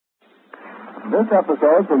This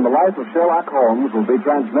episode from the life of Sherlock Holmes will be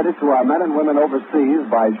transmitted to our men and women overseas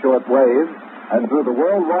by short wave and through the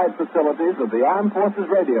worldwide facilities of the Armed Forces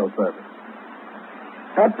Radio Service.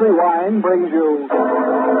 Petri Wine brings you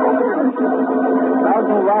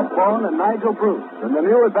Basil Rathbone and Nigel Bruce in the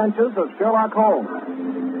new adventures of Sherlock Holmes.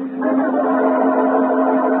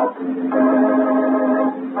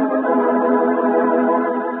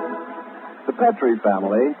 The Petri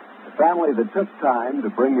family, the family that took time to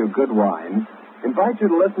bring you good wine, invites you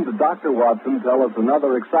to listen to Dr. Watson tell us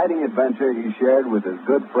another exciting adventure he shared with his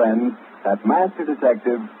good friend, that master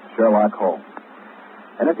detective, Sherlock Holmes.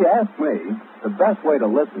 And if you ask me, the best way to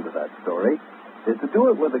listen to that story is to do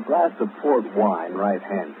it with a glass of port wine right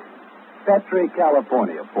handy. Petri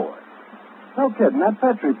California port. No kidding, that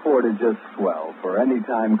Petri port is just swell for any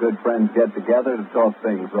time good friends get together to talk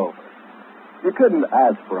things over. You couldn't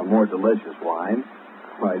ask for a more delicious wine.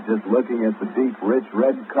 Why, just looking at the deep, rich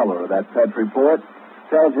red color of that Petri port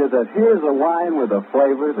tells you that here's a wine with a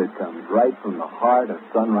flavor that comes right from the heart of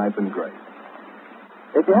sun-ripened grapes.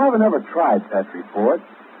 If you haven't ever tried Petri port,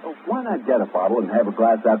 well, why not get a bottle and have a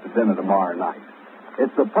glass after dinner tomorrow night?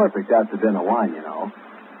 It's the perfect after-dinner wine, you know.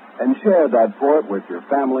 And share that port with your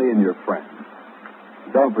family and your friends.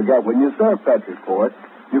 Don't forget, when you serve Petri port,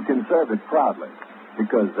 you can serve it proudly.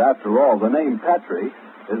 Because, after all, the name Petri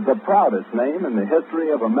is the proudest name in the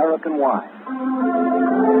history of American wine.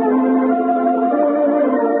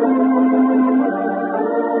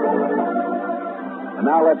 And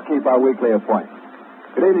now let's keep our weekly appointment.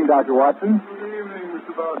 Good evening, Dr. Watson. Good evening,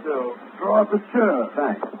 Mr. Bartell. Draw up a chair.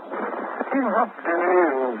 Thanks. In hot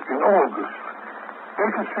days in August,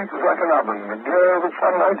 Baker Street was like an oven. The glare of the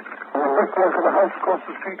sunlight and the brickwork of the house across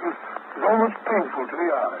the street was almost painful to the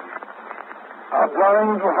eye. Our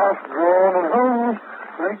blinds were half drawn, and Holmes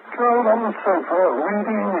lay curled on the sofa,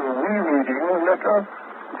 reading and rereading a letter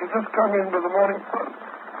which had just come in by the morning post.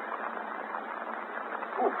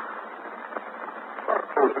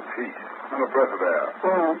 Close the tea. And a breath of air.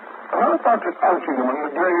 How about it outing among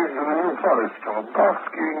the graves of the New Forest, or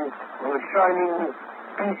basking on the shining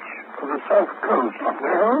beach of the South Coast?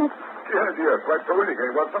 Yes, quite terrific,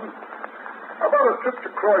 eh, Watson? How about a trip to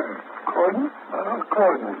Croydon? Croydon?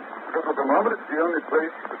 Croydon. Because at the moment it's the only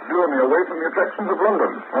place that lure me away from the attractions of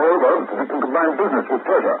London. Moreover, we can combine business with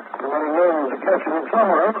pleasure. The one known as a catching in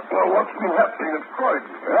summer. Well, what's been happening at Croydon?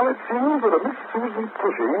 Well, it seems that a Miss Susan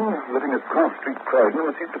Cushing, living at Cross Street, Croydon,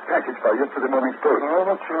 received a package by yesterday morning's post. Oh,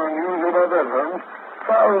 what's so unusual about that, Holmes?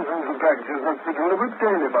 Thousands of packages must be delivered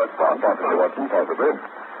daily by Possibly, Watson, possibly.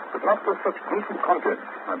 But not with such gruesome content.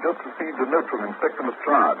 I've just received a note from Inspector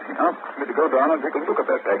Lestrade. He asks me to go down and take a look at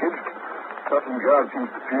that package. Scotland Yard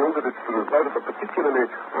seems to feel that it's the result of a particularly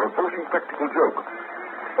revolting practical joke.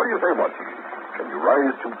 What do you say, Watson? Can you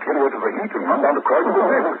rise to carry out of the heat and run down to Croydon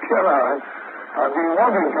with me? Can I? I've been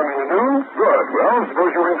wanting something to do. Good. Well,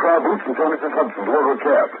 suppose you ring for our boots and tell Mrs. Hudson to order a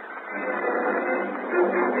cab.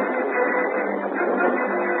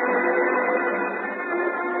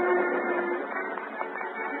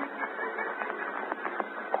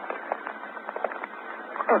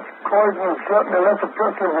 Croydon is certainly less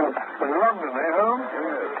attractive than London, eh, Holmes?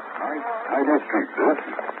 Yes. Nice, tidy street, this.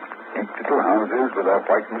 Neat little houses with their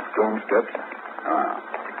whitened stone steps.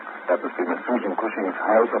 That must be Miss Susan Cushing's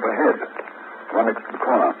house up ahead. One next to the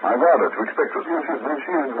corner. My father to expect us. Yes,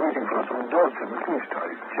 she is waiting for us on the doorstep. At least I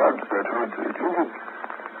judge that.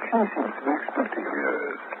 She seems to be expecting us.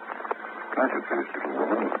 Yes. Placid-faced little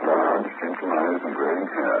woman with large, gentle eyes and graying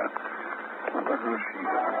hair. I wonder how she's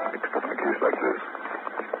mixed up in a case like this.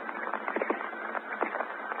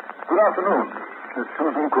 Good afternoon. Miss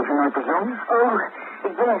Susan Cushing, I presume? Oh,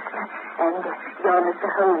 yes. And you're Mr.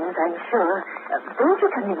 Holmes, I'm sure. Won't you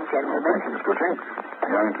come in, gentlemen? Thank you, Miss Cushing.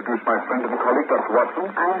 May I introduce my friend and colleague, Dr. Watson?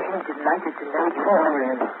 I'm delighted to know you. Oh, I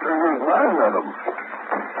mean, please, madam.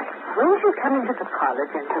 Won't you come into the parlor,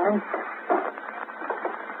 gentlemen?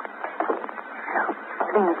 Now,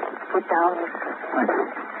 please, sit down. Thank you.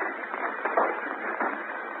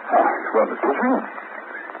 Well, Miss Cushing,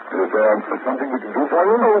 is there something we can do for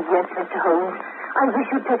you? Oh, yes, Mr. Holmes. I wish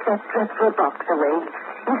you'd take that dreadful box away.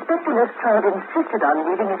 Inspector Lestrade insisted on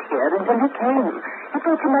leaving it here until he came. He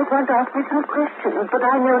thought you might want to ask me some questions, but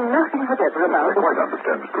I know nothing whatever about I it. quite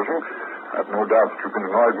understand, Miss Cushing. I have no doubt that you've been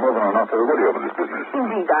annoyed more than enough already over this business.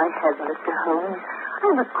 Indeed, I have, Mr. Holmes.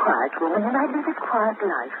 I'm a quiet woman, and I live a quiet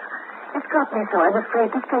life. It's got me so I'm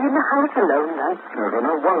afraid to stay in the house alone now. Yes,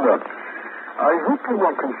 no wonder. I hope you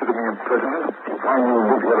won't consider me impertinent if I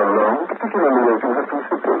live here alone, particularly as you have two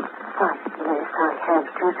sisters. Why, yes, I have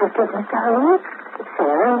two sisters, Mr. Holmes.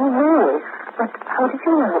 Sarah and Mary. But how did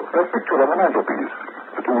you know? A picture on the mantelpiece.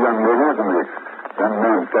 The two young ladies and the young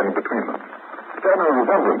man standing between them. family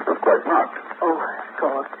resemblance was quite marked. Oh, of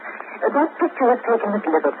course. That picture was taken at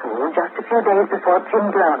Liverpool just a few days before Jim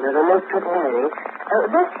Browner eloped with Mary.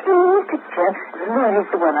 That same picture, Mary's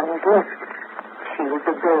the one on his left. She was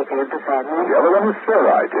the baby of the family. The other one was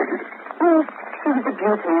Sarah, I take it. Yes, she was the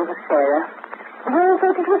beauty of Sarah. Well, I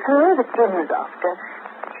thought it was her that Jim was after.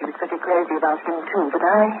 She was pretty crazy about him, too, but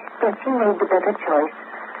I guess he made the better choice.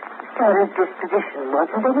 Sarah's disposition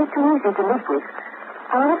wasn't any too easy to live with.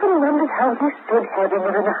 I often wondered how he stood having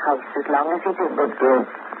her in the house as long as he did. But,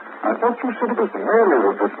 I thought you said it was Mary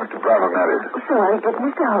with this Mr. Browner married. So I did,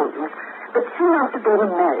 Mr. Holmes. But soon after they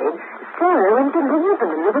were married, Sarah went to live with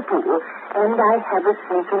them in Liverpool, and I have a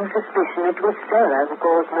sneaking suspicion it was Sarah who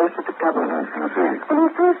caused most of the trouble. I see. When he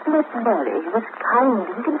first met Mary, he was kind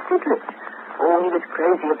and considerate. Oh, he was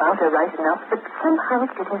crazy about her right enough, but somehow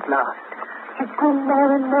it didn't last. He grew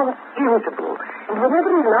more and more irritable, and whenever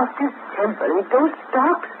he lost his temper, he'd go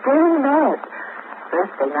stark, staring mad.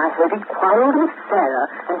 First thing I heard, he quarreled with Sarah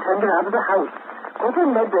and turned her out of the house. Caught her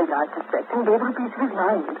leverage, I suspect, and gave her a piece of his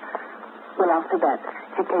mind. Well, after that,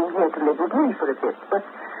 she came here to live with me for a bit, but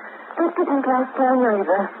that didn't last long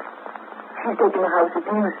either. She's taken a house at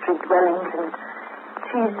New Street, Wellington.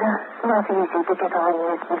 She's not easy to get on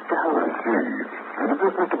with, Mr. Holmes. I see. And did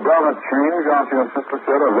this Mr. Browner change after your sister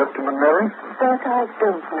Sarah left him and Mary? That I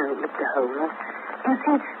don't know, Mr. Holmes. You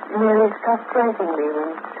see, Mary stopped writing me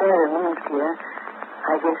when Sarah moved here.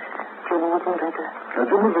 I guess Jim wasn't better.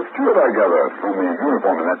 Jim was a steward, I gather, from the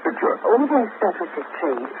uniform in that picture. Oh, yes, that was his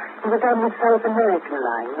trade. He was on the South American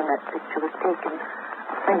line when that picture was taken.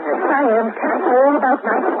 I am telling you all about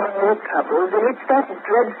my family troubles, and it's that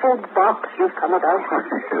dreadful box you've come about.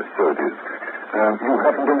 Yes, so it is. You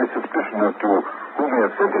haven't any suspicion as to who may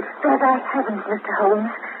have sent it? That I haven't, Mr. Holmes.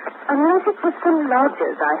 Unless it was some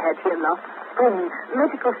lodgers I had here last spring.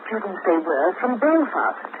 Medical students they were, from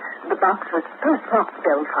Belfast. The box was first marked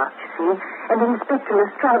Belfast, you see, and Inspector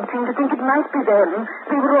Lestrade seemed to think it might be them.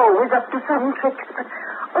 They were always up to some tricks, but,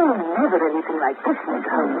 never anything like this, Mr.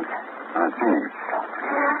 Holmes. I see.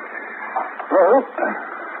 Well,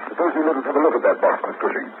 suppose you let us have a look at that box, Miss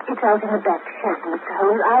Cushing. It's out in the back shed, Mr.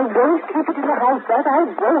 Holmes. I won't keep it in the house, that I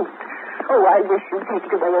won't. Oh, I wish you'd take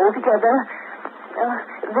it away altogether.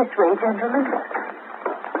 This way, gentlemen.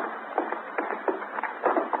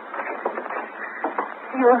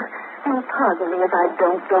 You'll pardon me if I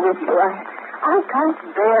don't go with you. I can't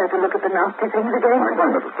bear to look at the nasty things again. I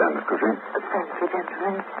quite understand, Miss Cushing. Thank you,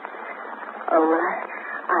 gentlemen.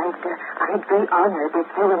 I'd be honored if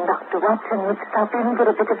you and Dr. Watson would stop in for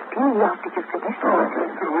a bit of tea after you've finished. Oh,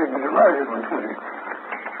 thank you. We'd be delighted, Miss Cushing.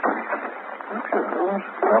 Look here, Holmes.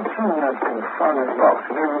 I've seen that confounded box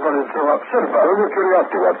and everybody's so upset about it. Your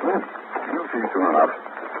curiosity, Watson. You'll see soon enough.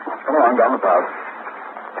 Come along down the path.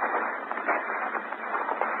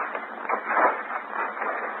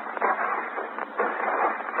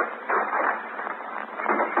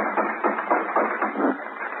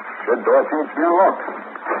 The door seems to be unlocked.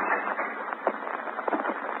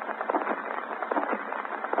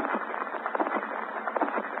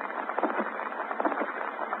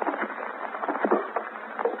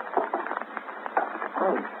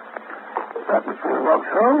 That was Sherlock,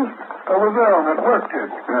 Holmes. Over there on that work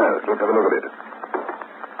kit. Yes, let's have a look at it.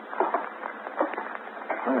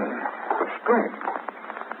 The string.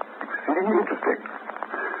 Exceedingly interesting.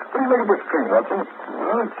 What do you make of this string, Watson?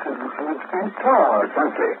 Well, it's been tarred.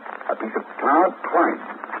 Precisely. A piece of tarred twine.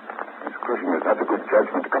 Miss Cushing has had the good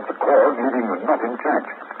judgment to cut the cord, leaving the knot intact.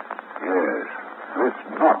 Yes, this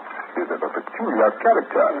knot is of a peculiar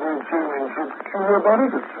character. There's something so peculiar about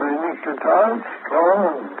it. It's very neatly tied, strong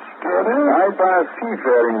and sturdy. Tied by a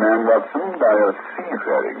seafaring man, Watson, by a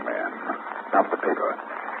seafaring man. Now for the paper.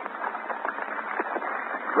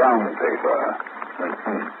 Brown paper.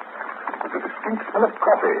 There's a distinct smell of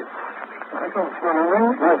coffee. I don't smell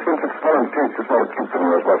anything. My sense of smell and taste is not acute in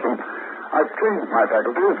yours, Watson. I've trained my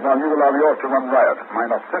faculties, while you allow yours to run riot.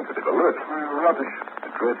 Mine are sensitive, alert. Rubbish.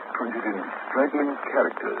 Address printed in straggling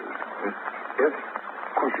characters. Miss F.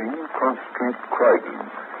 Cushing, Cross Street, Croydon.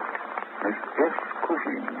 Miss F.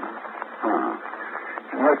 Cushing.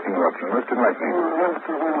 Enlightening, Watson, most enlightening. That's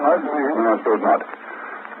enlightening. No, I suppose not.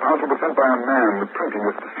 Parcel was sent by a man. The printing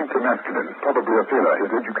is distinctly masculine. Probably a sailor. His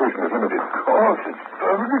education is limited. Of course, it's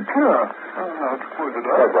perfectly clear. Now it's pointed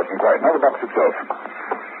out. Quite, Watson, quite. Now the box itself.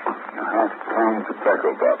 A half-pound tobacco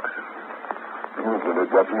box. Remove the lid,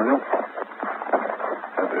 Watson, will you?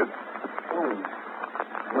 That's it.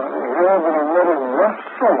 Well, here but a lot of rough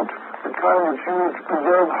salt, the kind that's used to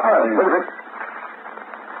preserve hides. Look at it.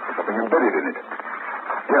 There's something embedded in it.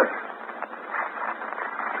 Yes.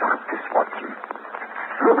 Look at this, Watson.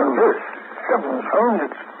 Look at this. Heavens, Holmes,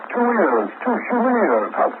 it's 2 years, 2 human years.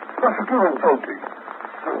 How perfectly revolting.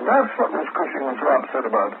 And that's what Miss Cushing was so upset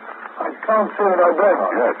about. I can't say that I blame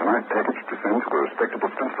her. Yes, a nice package to send to a respectable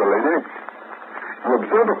spinster lady. You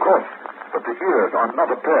observe, of course, that the ears are not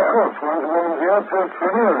a pair. Of course, one's a woman's ear pierced for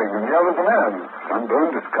an earring, and the other's a man.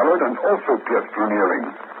 Sunburned, discolored, and also pierced for an earring.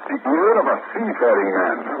 The ear of a seafaring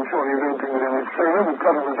man. I'm sure you don't think that any sailor would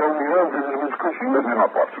cut of his own ear to Miss Cushing. Certainly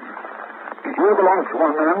not, Watson. The ear belongs to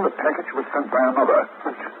one man, the package was sent by another.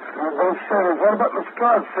 But both sailors, what about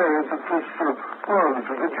Lestrade says that this Holmes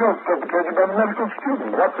was a joke perpetrated by a medical student?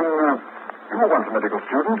 Watson, you were once a medical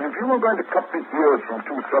student. If you were going to cut the ears from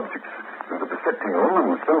two subjects in the dissecting room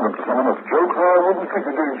and sell them to someone as a joke, I wouldn't think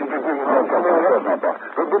of doing such a thing. No, of course not, Doc.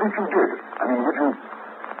 But if you did, I mean,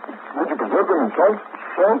 would you preserve them in salt?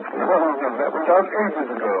 Salt? No, that was out ages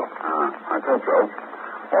ago. I thought so.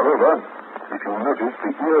 Moreover, if you notice,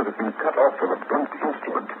 the ears have been cut off with a blunt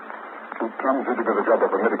instrument. Too clumsy to be the job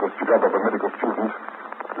of a medical student.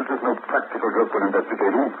 This is no practical joke for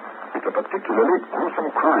investigating. It's a particularly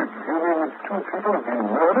gruesome crime. You mean that 2 people have been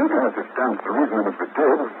murdered? Yes, it stands to reason they must be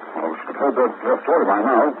dead. Well, I should have heard their story by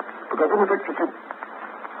now. Because it was executed.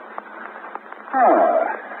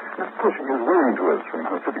 Miss Cushing is waving to us from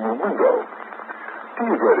her sitting room window. Tea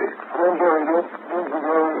is ready. I'm sorry, don't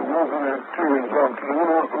forget tea is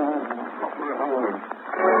afternoon.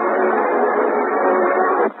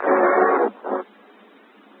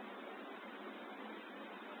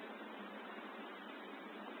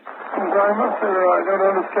 I must say I don't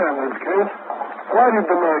understand this case. Why did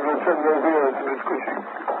the murderer send those ears to Miss Cushing?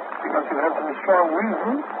 She must have had some strong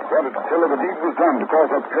reason. Wanted to tell her the deed was done to cause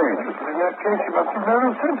her pain. In that case, she must have never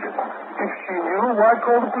sent it. If she knew, why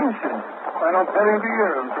call the police in? Why not bury the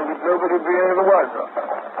ears so that nobody would be any the wiser?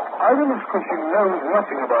 Either Miss Cushing knows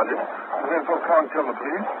nothing about it, and therefore can't tell the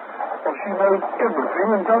police, or she knows everything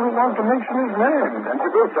and doesn't want to mention his name. And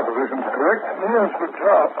your both suppositions correct? Yes, but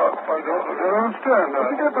I don't understand.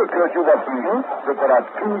 Did it ever occur to you, Watson, that there are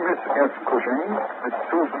 2 Miss S. Cushings, Miss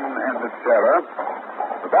Susan and Miss Sarah?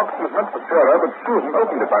 The box was meant for Sarah, but Susan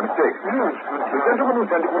opened it by mistake. Yes, but the gentleman who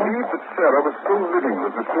sent it believed that Sarah was still living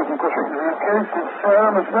with Miss Susan Cushing. In that case, Sarah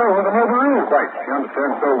must know who the murderer is. Right. She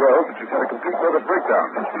understands so well that she's had a complete nervous breakdown.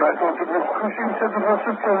 But I thought that Miss Cushing said that her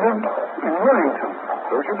sister lived in Wellington.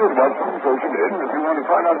 So she did, Watson. So she did. If you want to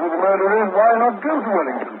find out who the murderer is, why not go to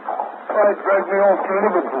Wellington? Why drag me off to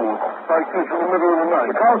Liverpool like this in the middle of the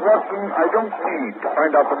night? Because, Watson, I don't need to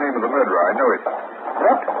find out the name of the murderer. I know it.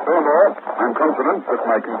 But, furthermore, I'm confident that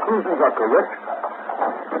my conclusions are correct.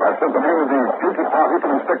 But I've sent the name of the guilty party to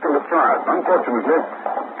Inspector Lestrade. Unfortunately,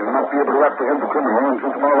 he'll not be able to apprehend the criminal until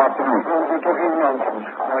tomorrow afternoon. You're talking nonsense.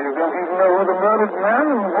 Now, you don't even know who the murdered man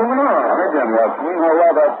and woman are. Again, Watson, or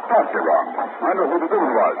rather, partly wrong. I know who the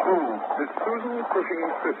woman was. Who? Miss Susan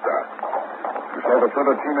Cushing's sister. You saw the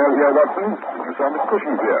feathered female here, Watson, and you saw Miss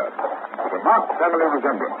Cushing here. With a marked family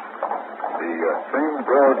resemblance. The same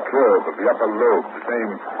broad curve of the upper lobe, the same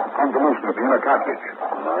convolution of the inner cartilage.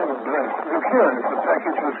 I'm blessed. Look here, if the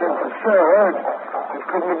package was sent to Sarah, it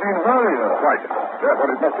couldn't have been earlier. Right. Therefore,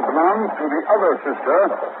 it must have belonged to the other sister,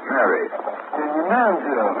 Mary. And the man's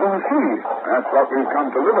here. Who's he? That's what we've come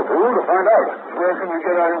to Liverpool to find out. Where can we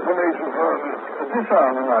get our information from at this hour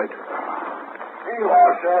of the night? Here you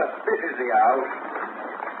are, sir. This is the house.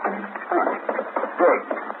 Good.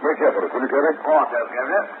 Wait here for us, will you, Kerry? Right,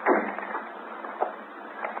 Governor.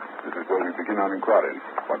 This is where we begin our inquiries,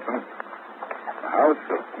 Watson. The house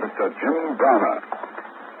of Mr. Jim Browner.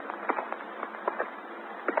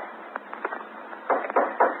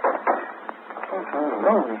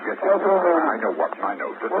 Yes, I know, Watson, I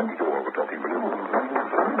know. Just let me do all the talking, will you?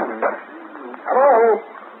 Hello?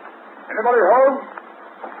 Anybody home?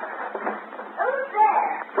 Who's there?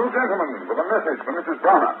 2 gentlemen with a message for Mrs.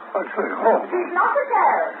 Browner. I say, Holmes. He's not at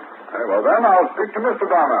home. Very well, then, I'll speak to Mr.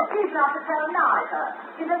 Browner. He's not at home neither.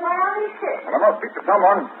 He's away on his ship. Well, I must speak to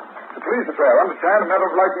someone. It's a police affair, understand? A matter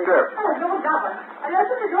of life and death. Oh, Lord Governor. I'll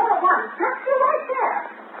open the door at once. Just you right there.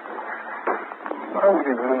 How would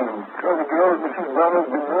he believe? Tell the girl that Mrs. Browner's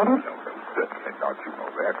been murdered? Certainly not, you know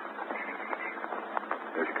that.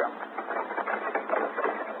 Here she comes.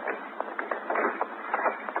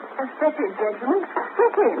 Step in, gentlemen.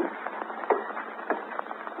 Step in.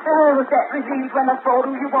 Oh, was that relieved when I saw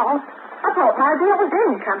who you was? I thought maybe it was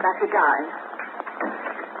him come back again.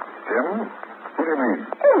 Jim? What do you mean?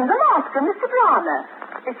 Him, the master, Mr. Browner.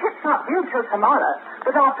 His ship's not due till tomorrow,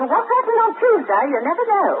 but after what happened on Tuesday, you never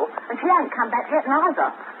know. And she ain't come back yet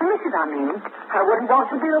neither. The missus, I mean. I wouldn't want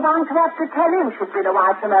to be the one to have to tell him she'd been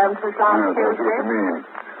away from home since last Yes, I see what Tuesday. you mean.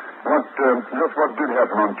 Just what did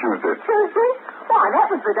happen on Tuesday? Tuesday? Why, that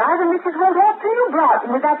was the day the missus went out to New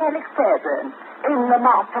Brighton with that Alex Fairburn. In the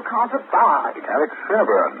master can't abide. Alex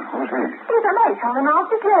Fairburn? Who's he? He's a mate on the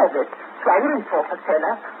Master Jervis. Swaggering sort of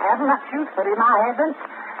fella. I haven't much use for him, I haven't.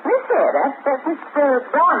 Miss Sarah, that's Mr.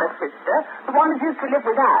 Browner's sister, the one who used to live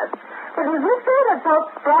with us. But it was Miss Sarah felt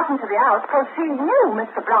brought into the house because she knew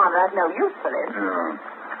Mr. Browner had no use for him. Yeah.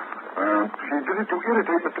 She did it to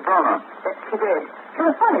irritate Mr. Browner. Yes, she did. She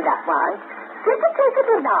was funny that way. She could take a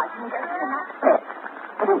good night and get him upset.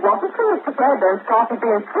 But it wasn't for Mr. Fairburn started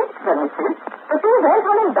being sweet to Mrs. But he went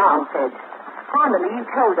on his downstairs. Finally, he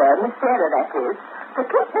told her, Miss Sarah that is, to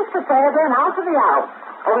kick Mr. Fairburn out of the house,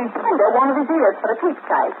 or he'd send her one of his ears for a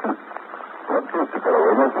keepsake. What was the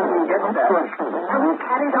fellow? Yes, sir. And he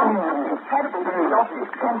carried on something terrible when he lost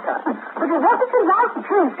his temper. But it wasn't till last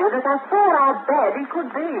Tuesday that I saw how bad he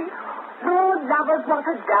could be. Lord lovers, what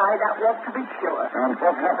a guy that was, to be sure. And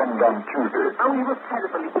what happened on Tuesday? Oh, he was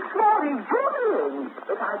terrible. He swore he'd do me in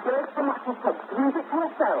if I dared so much as to music to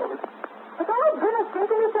her soul. But I'd been a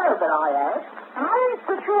thinking it over, I had. And I ain't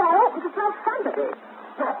so sure I oughtn't to tell somebody.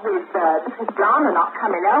 What with Mrs. Browner not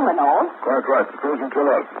coming home and all. Quite right. Suppose you tell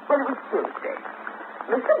us. Well, it was Tuesday.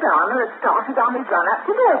 Mr. Browner had started on his run up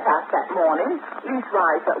to their house that morning.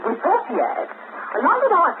 Leastwise, we thought he had. Along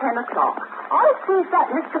about 10 o'clock, I sees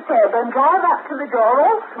that Mr. Fairburn drive up to the door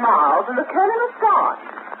all smiles and a curl of a start.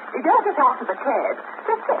 He don't get out of the cab,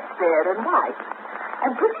 just sits there and waits.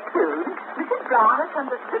 And pretty soon, Mrs. Browner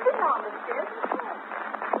comes slipping down the stairs and says,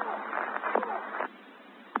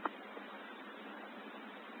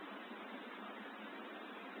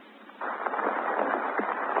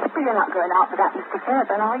 "You're not going out with that Mr.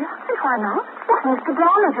 Fairburn, are you?" "Why not? What can Mr.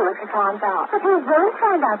 Browner do if he finds out?" "But he won't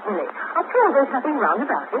find out, Millie. I'm sure there's nothing wrong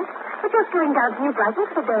about it. We're just going down to New Brighton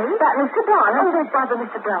for the day." "That Mr. Browner?" "Oh, don't bother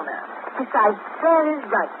Mr. Browner. Besides, Sarah is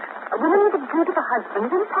right. A woman with a beautiful husband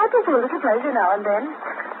is entitled to a little pleasure now and then.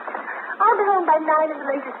 I'll be home by 9 at the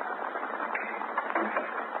latest."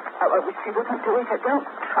 Oh, I wish she wouldn't do it. I don't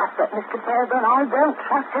trust that Mr. Fairburn. I don't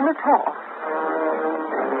trust him at all.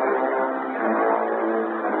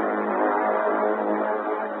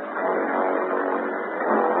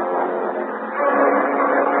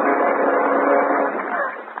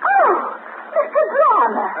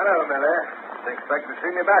 Hello, Millie. Didn't expect to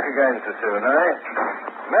see me back again so soon, eh?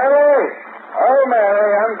 Mary! Oh,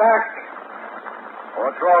 Mary, I'm back.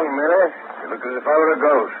 What's wrong, Millie? You look as if I were a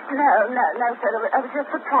ghost. No, sir. I was just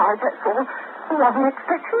surprised, that's all. I wasn't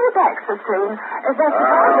expecting you back so soon. The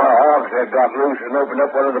hogs had got loose and opened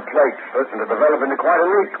up one of the plates. Listen, to develop into quite a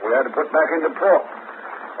leak. We had to put back into port.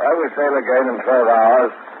 We sail again in 12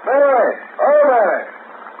 hours. Mary! Oh, Mary!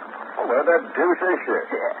 Oh, where the deuce is she?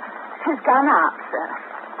 She's gone out, sir.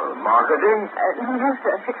 Marketing? No,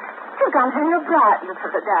 sir. She's gone to New Brighton for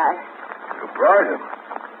the day. To Brighton?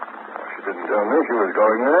 She didn't tell me she was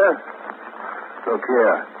going there. Look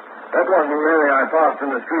here. That wasn't Mary I passed in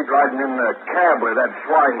the street riding in the cab with that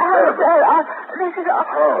swine Fairburn. Sir, this is...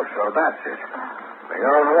 Oh, so that's it. My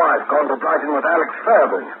own wife gone to Brighton with Alex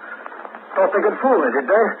Fairburn. Thought they could fool me, did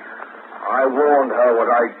they? I warned her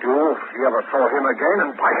what I'd do if she ever saw him again,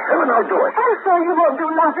 and by heaven I'll do it. Oh, sir, you won't do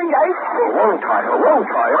nothing, eh? Won't I? Mr.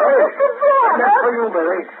 Browner! And as for you,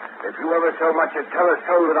 Billy, if you ever so much as tell a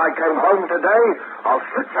soul that I came home today, I'll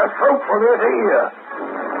slit your throat from ear to ear.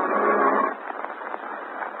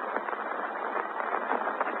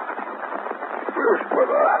 Yes,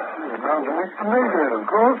 brother. You're down to meet the Major, of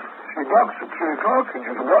course. She knocks at 3 o'clock. Had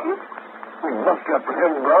you forgotten? We must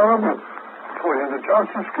apprehend Brown before he has a chance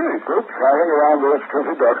to escape. Flying around those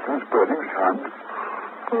filthy ducks in spreading sun.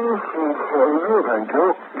 No, thank you.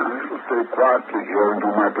 I shall stay quietly here and do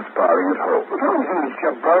my perspiring at home. He's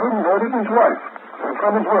kept Brown and murdered his wife. And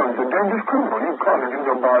from his word, he's a dangerous criminal. You can't let him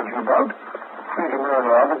go barging about. Free to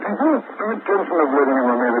murder other people. The intention of letting him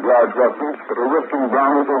remain at large wasn't, but arresting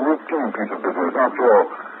Brown is a routine piece of business, after all,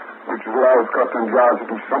 which allows Scotland Yard to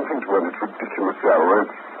do something to earn its ridiculous salary.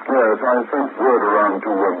 Yes, I sent word around to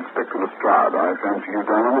Inspector Lestrade. I fancy he's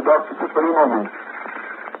down on the docks at this very moment,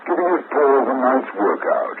 giving his paws a nice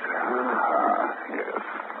workout. Yes.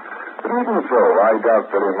 But even so, I doubt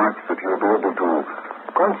very much that he'll be able to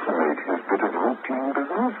consummate his bit of routine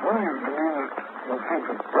business. Well, you mean that you think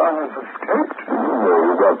that Brown has escaped?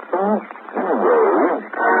 No, Watson. No.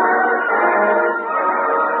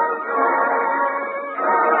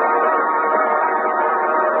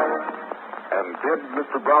 Did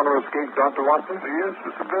Mr. Browner escape, Dr. Watson? Yes,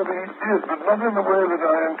 Mr. Berry, he did, but not in the way that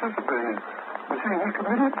I anticipated. You see, he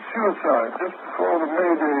committed suicide just before the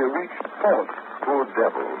Mayday reached port. Poor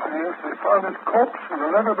devil. Yes, they found his corpse with a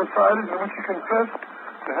letter beside it in which he confessed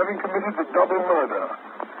to having committed the double murder.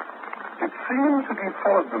 It seems that he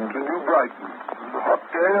followed them to New Brighton. The hot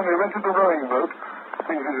day, and they rented a rowing boat,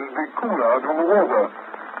 thinking it would be cool out on the water.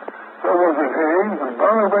 There was a haze, and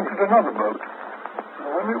Barrow rented another boat. And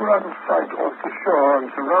when they were out of sight off the shore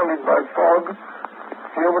and surrounded by fog,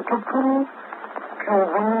 he overtook them,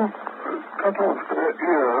 killed them, cut off their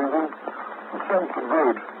ears, and sank the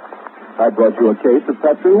boat. I brought you a case of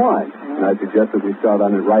Petri wine, and I suggest that we start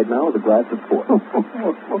on it right now with a glass of port.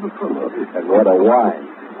 What a fellow. And what a wine.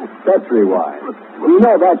 Petri wine. You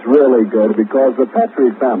know, that's really good because the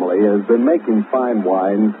Petri family has been making fine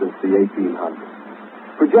wine since the 1800s.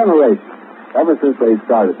 For generations, ever since they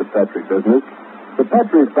started the Petri business, the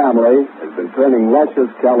Petri family has been turning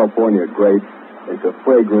luscious California grapes into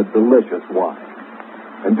fragrant, delicious wine.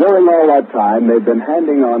 And during all that time, they've been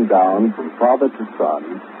handing on down from father to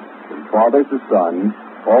son, from father to son,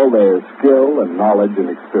 all their skill and knowledge and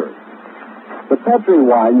experience. The Petri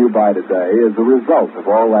wine you buy today is a result of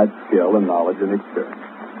all that skill and knowledge and experience.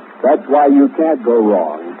 That's why you can't go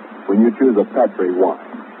wrong when you choose a Petri wine,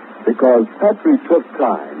 because Petri took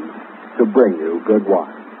time to bring you good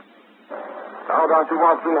wine. Now, Dr.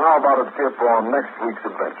 Watson, how about a tip on next week's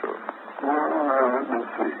adventure? Well, let me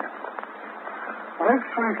see.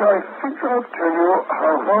 Next week, I think I'll tell you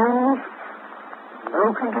how Holmes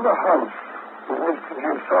broke into the house with Mr.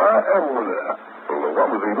 Josiah Elmer. Well, what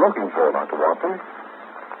was he looking for, Dr. Watson?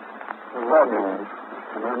 Lodgings,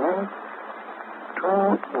 Mr. Redmond.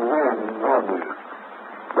 2 men lodgers.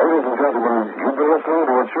 Ladies and gentlemen, you've been listening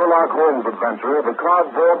to a Sherlock Holmes adventure, The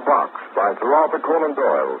Cardboard Box, by Sir Arthur Conan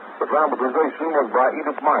Doyle. The dramatization was by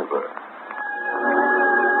Edith Meiser.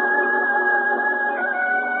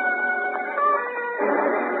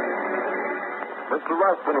 Mr.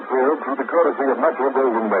 Raskin appeared through the courtesy of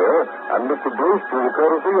Metro-Goldwyn-Mayer, and Mr. Bruce through the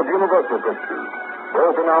courtesy of Universal Pictures.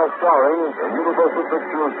 Both are now starring in Universal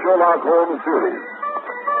Pictures' Sherlock Holmes series.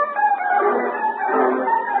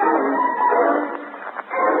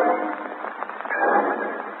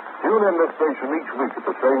 Tune in this station each week at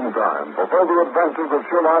the same time for further adventures of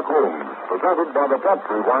Sherlock Holmes, presented by the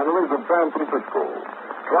Petri Wineries of San Francisco.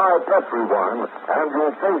 Try Petri wine, and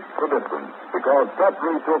you'll taste the difference, because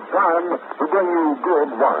Petri took time to bring you good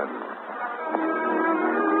wine.